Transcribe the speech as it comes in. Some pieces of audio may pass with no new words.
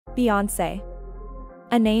Beyoncé.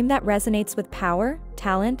 A name that resonates with power,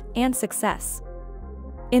 talent, and success.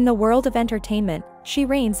 In the world of entertainment, she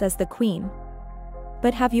reigns as the queen.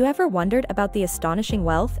 But have you ever wondered about the astonishing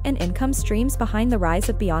wealth and income streams behind the rise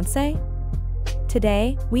of Beyoncé?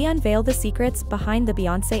 Today, we unveil the secrets behind the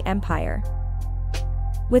Beyoncé Empire.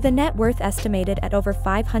 With a net worth estimated at over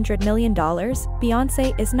 $500 million,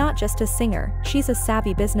 Beyoncé is not just a singer, she's a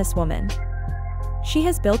savvy businesswoman. She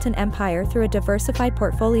has built an empire through a diversified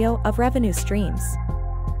portfolio of revenue streams.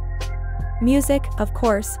 Music, of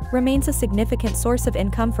course, remains a significant source of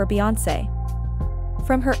income for Beyoncé.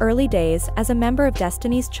 From her early days as a member of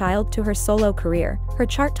Destiny's Child to her solo career, her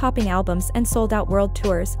chart-topping albums and sold-out world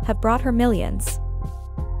tours have brought her millions.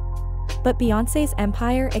 But Beyoncé's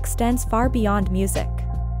empire extends far beyond music.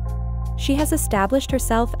 She has established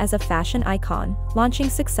herself as a fashion icon, launching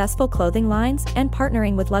successful clothing lines and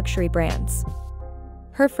partnering with luxury brands.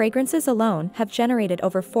 Her fragrances alone have generated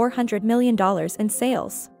over $400 million in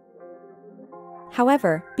sales.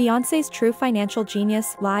 However, Beyoncé's true financial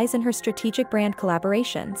genius lies in her strategic brand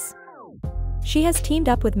collaborations. She has teamed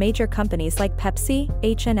up with major companies like Pepsi,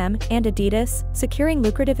 H&M, and Adidas, securing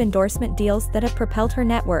lucrative endorsement deals that have propelled her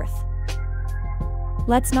net worth.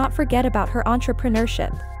 Let's not forget about her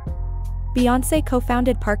entrepreneurship. Beyoncé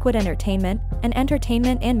co-founded Parkwood Entertainment, an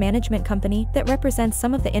entertainment and management company that represents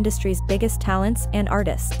some of the industry's biggest talents and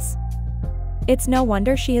artists. It's no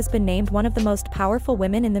wonder she has been named one of the most powerful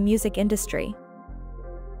women in the music industry.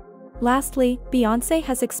 Lastly, Beyoncé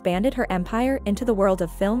has expanded her empire into the world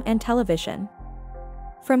of film and television.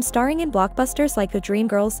 From starring in blockbusters like The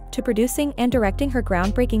Dreamgirls to producing and directing her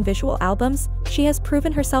groundbreaking visual albums, she has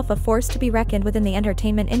proven herself a force to be reckoned with in the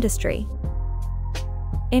entertainment industry.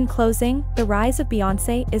 In closing, the rise of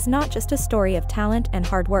Beyoncé is not just a story of talent and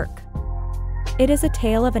hard work. It is a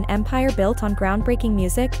tale of an empire built on groundbreaking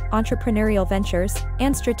music, entrepreneurial ventures,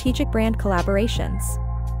 and strategic brand collaborations.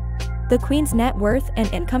 The Queen's net worth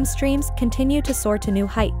and income streams continue to soar to new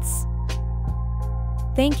heights.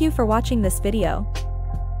 Thank you for watching this video.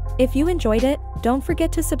 If you enjoyed it, don't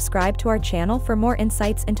forget to subscribe to our channel for more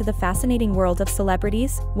insights into the fascinating world of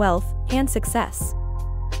celebrities, wealth, and success.